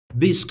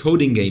This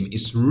coding game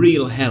is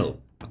real hell,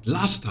 but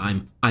last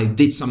time I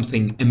did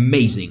something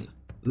amazing.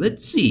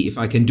 Let's see if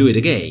I can do it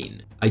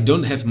again. I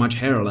don't have much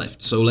hair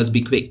left, so let's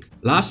be quick.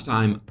 Last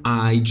time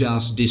I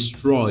just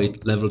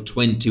destroyed level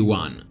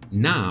 21.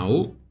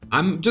 Now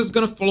I'm just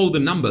gonna follow the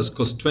numbers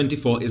cause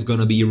 24 is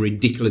gonna be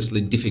ridiculously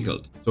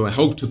difficult. So I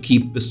hope to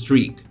keep the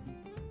streak.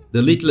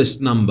 The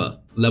littlest number,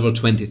 level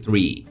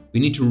 23. We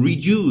need to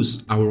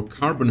reduce our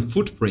carbon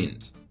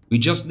footprint. We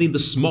just need the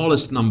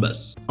smallest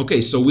numbers. Okay,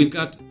 so we've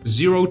got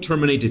 0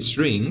 terminated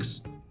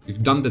strings.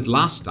 We've done that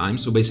last time,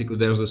 so basically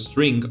there's a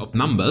string of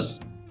numbers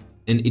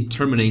and it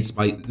terminates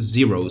by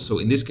 0. So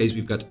in this case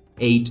we've got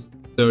 8,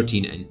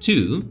 13 and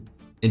 2.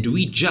 And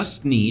we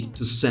just need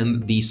to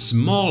send the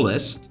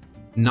smallest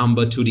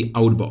number to the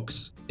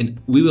outbox. And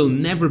we will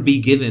never be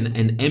given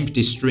an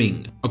empty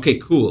string. Okay,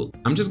 cool.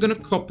 I'm just gonna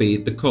copy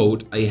the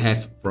code I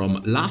have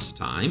from last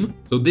time.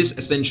 So this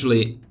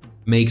essentially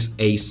makes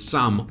a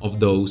sum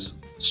of those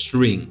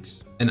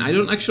strings. And I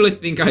don't actually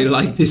think I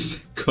like this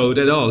code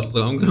at all,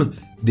 so I'm gonna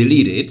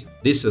delete it.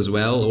 This as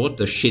well, what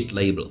the shit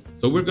label.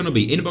 So we're gonna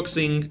be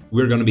inboxing,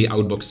 we're gonna be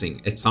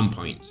outboxing at some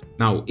point.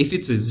 Now, if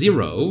it's a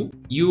 0,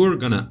 you're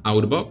gonna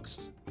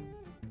outbox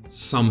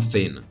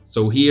something.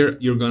 So here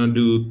you're gonna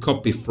do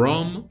copy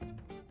from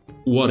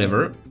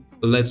whatever.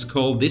 Let's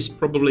call this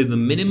probably the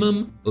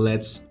minimum.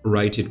 Let's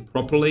write it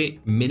properly.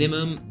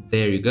 Minimum,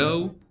 there you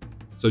go.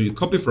 So you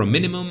copy from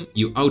minimum,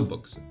 you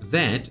outbox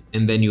that,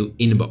 and then you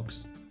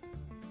inbox.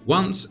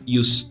 Once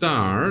you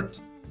start,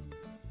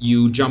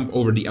 you jump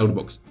over the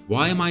outbox.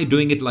 Why am I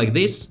doing it like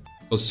this?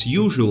 Because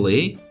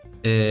usually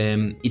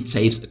it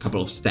saves a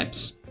couple of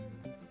steps.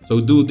 So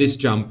do this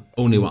jump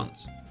only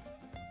once.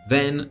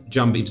 Then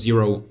jump if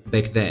 0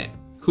 back there.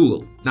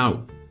 Cool.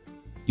 Now,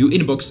 you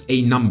inbox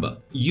a number.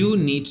 You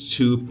need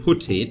to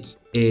put it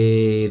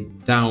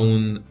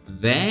down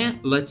there,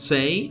 let's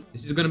say.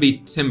 This is gonna be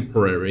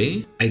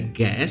temporary, I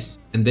guess.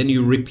 And then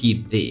you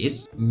repeat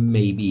this,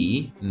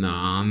 maybe.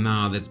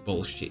 Nah, that's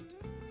bullshit.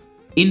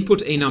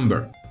 Input a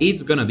number.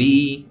 It's gonna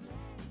be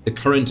the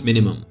current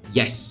minimum.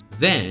 Yes.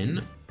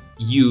 Then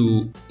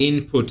you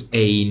input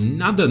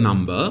another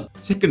number,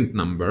 second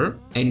number,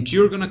 and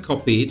you're gonna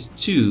copy it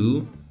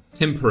to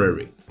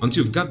temporary. Once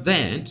you've got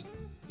that,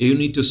 you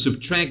need to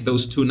subtract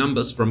those two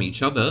numbers from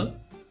each other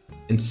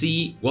and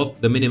see what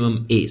the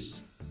minimum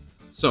is.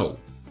 So,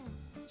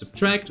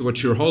 subtract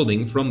what you're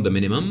holding from the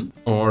minimum,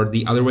 or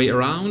the other way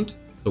around.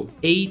 So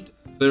 8,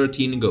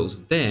 13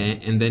 goes there,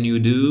 and then you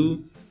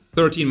do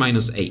 13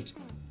 minus 8.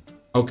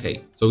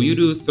 Okay, so you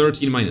do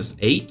 13 minus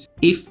 8.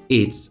 If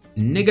it's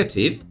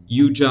negative,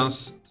 you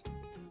just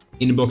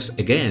inbox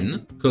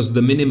again, because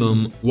the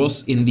minimum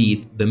was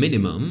indeed the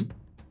minimum.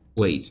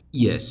 Wait,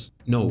 yes,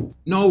 no.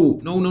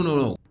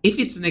 If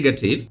it's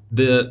negative,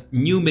 the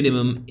new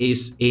minimum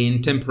is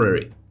in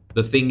temporary,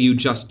 the thing you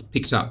just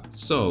picked up.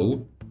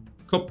 So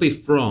copy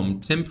from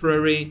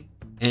temporary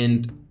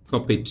and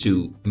copy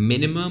to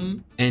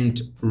minimum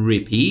and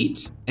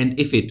repeat. And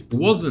if it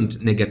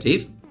wasn't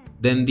negative,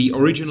 then the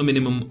original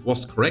minimum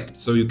was correct,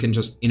 so you can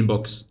just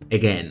inbox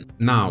again.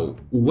 Now,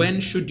 when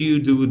should you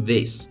do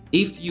this?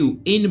 If you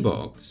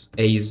inbox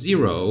a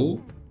 0,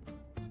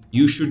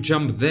 you should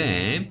jump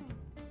there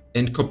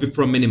and copy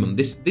from minimum.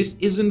 This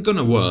isn't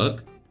gonna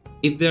work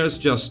if there's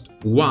just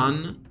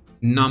one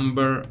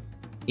number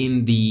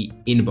in the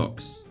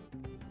inbox,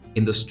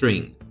 in the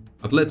string.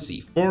 But let's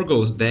see, 4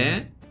 goes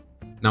there,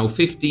 now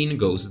 15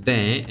 goes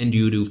there, and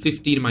you do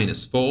 15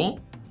 minus 4,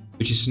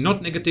 which is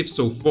not negative,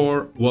 so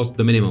 4 was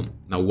the minimum.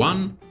 Now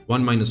 1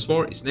 minus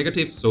 4 is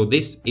negative, so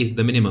this is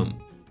the minimum.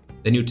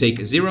 Then you take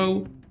a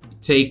 0,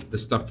 take the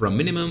stuff from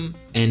minimum,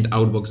 and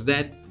outbox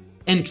that,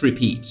 and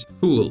repeat.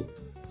 Cool.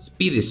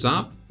 Speed this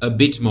up a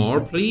bit more,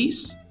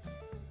 please.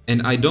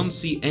 And I don't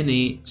see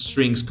any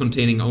strings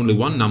containing only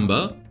one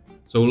number,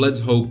 so let's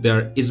hope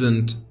there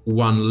isn't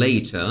one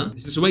later.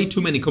 This is way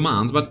too many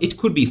commands, but it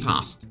could be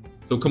fast.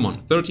 So come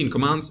on, 13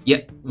 commands.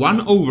 Yeah,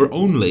 1 over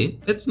only.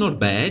 That's not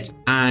bad.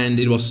 And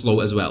it was slow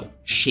as well.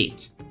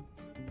 Shit.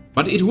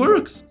 But it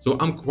works. So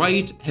I'm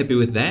quite happy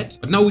with that.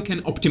 But now we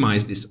can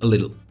optimize this a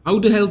little. How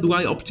the hell do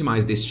I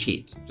optimize this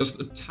shit? Just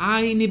a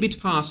tiny bit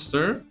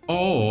faster,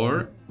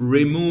 or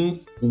remove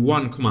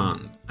one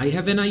command. I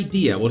have an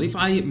idea. What if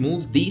I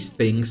move these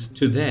things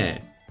to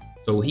there?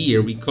 So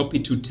here we copy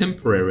to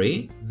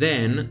temporary,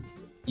 then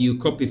you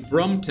copy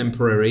from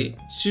temporary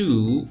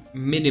to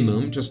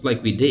minimum, just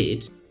like we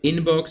did,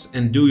 inbox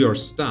and do your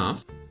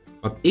stuff.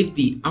 But if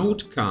the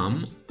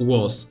outcome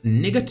was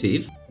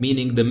negative,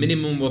 meaning the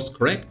minimum was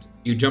correct,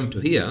 you jump to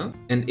here.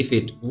 And if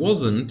it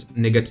wasn't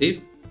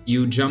negative,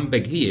 you jump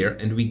back here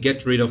and we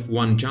get rid of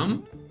one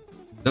jump.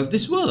 Does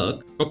this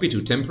work? Copy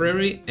to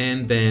temporary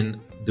and then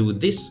do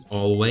this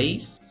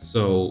always.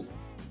 So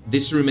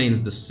this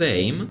remains the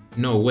same.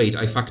 No, wait,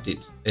 I fucked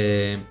it.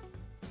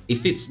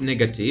 If it's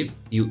negative,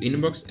 you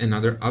inbox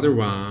another,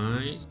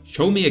 otherwise...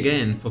 Show me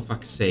again, for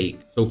fuck's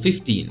sake. So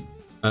 13.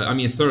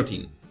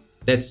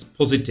 That's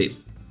positive.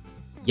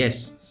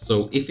 Yes,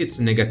 so if it's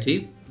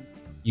negative,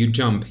 you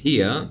jump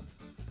here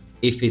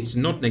If it's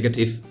not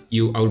negative,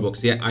 you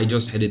outbox. Yeah, I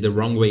just had it the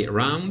wrong way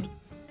around.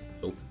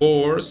 So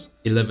 4s,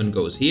 11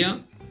 goes here.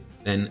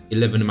 Then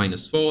 11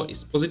 minus 4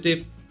 is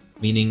positive,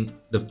 meaning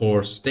the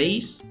 4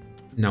 stays.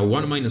 Now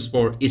 1 minus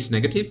 4 is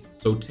negative,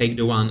 so take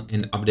the 1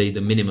 and update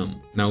the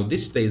minimum. Now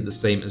this stays the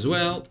same as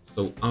well,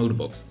 so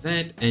outbox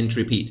that and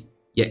repeat.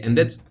 Yeah, and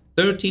that's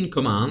 13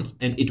 commands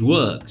and it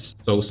works.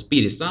 So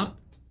speed is up,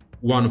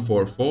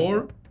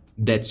 144,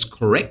 that's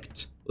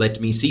correct. Let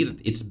me see that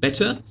it's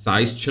better.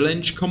 Size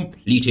challenge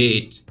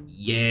completed.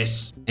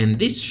 Yes. And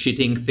this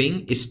shitting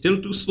thing is still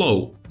too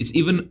slow. It's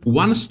even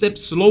one step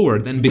slower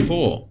than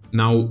before.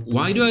 Now,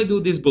 why do I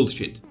do this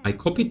bullshit? I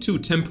copy to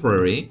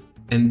temporary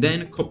and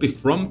then copy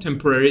from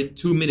temporary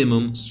to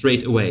minimum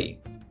straight away.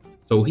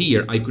 So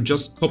here I could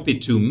just copy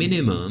to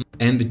minimum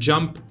and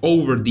jump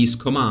over these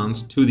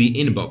commands to the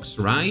inbox,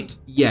 right?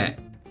 Yeah,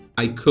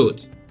 I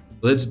could.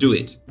 Let's do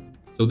it.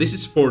 So this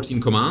is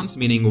 14 commands,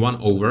 meaning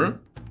 1 over.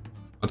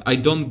 But I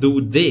don't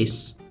do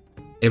this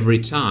every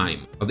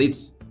time. But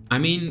it's, I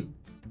mean,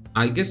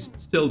 I guess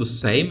still the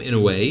same in a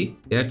way.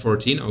 Yeah,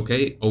 14,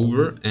 okay,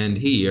 over, and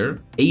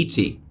here,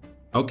 80.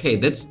 Okay,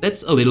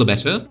 that's a little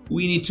better.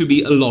 We need to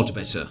be a lot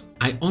better.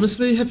 I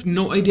honestly have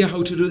no idea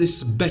how to do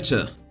this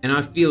better. And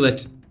I feel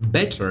that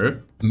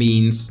better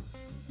means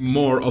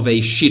more of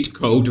a shit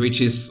code which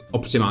is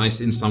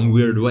optimized in some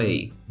weird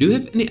way. Do you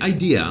have any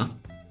idea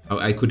how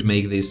I could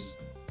make this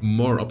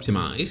more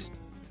optimized?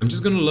 I'm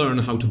just gonna learn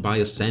how to buy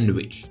a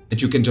sandwich. And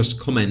you can just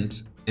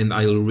comment and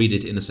I'll read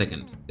it in a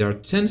second. There are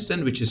 10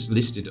 sandwiches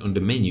listed on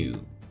the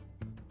menu.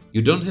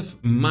 You don't have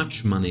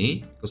much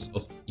money because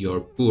of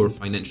your poor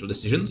financial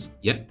decisions.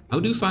 Yeah. How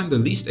do you find the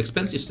least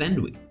expensive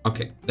sandwich?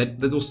 Okay, that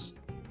was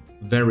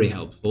very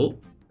helpful.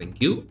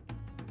 Thank you.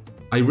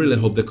 I really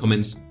hope the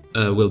comments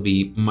will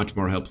be much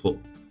more helpful.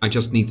 I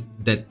just need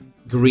that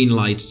green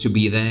light to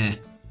be there.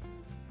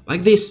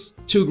 Like this.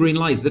 2 green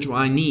lights, that's what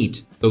I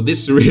need. So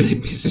this really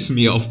pisses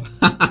me off.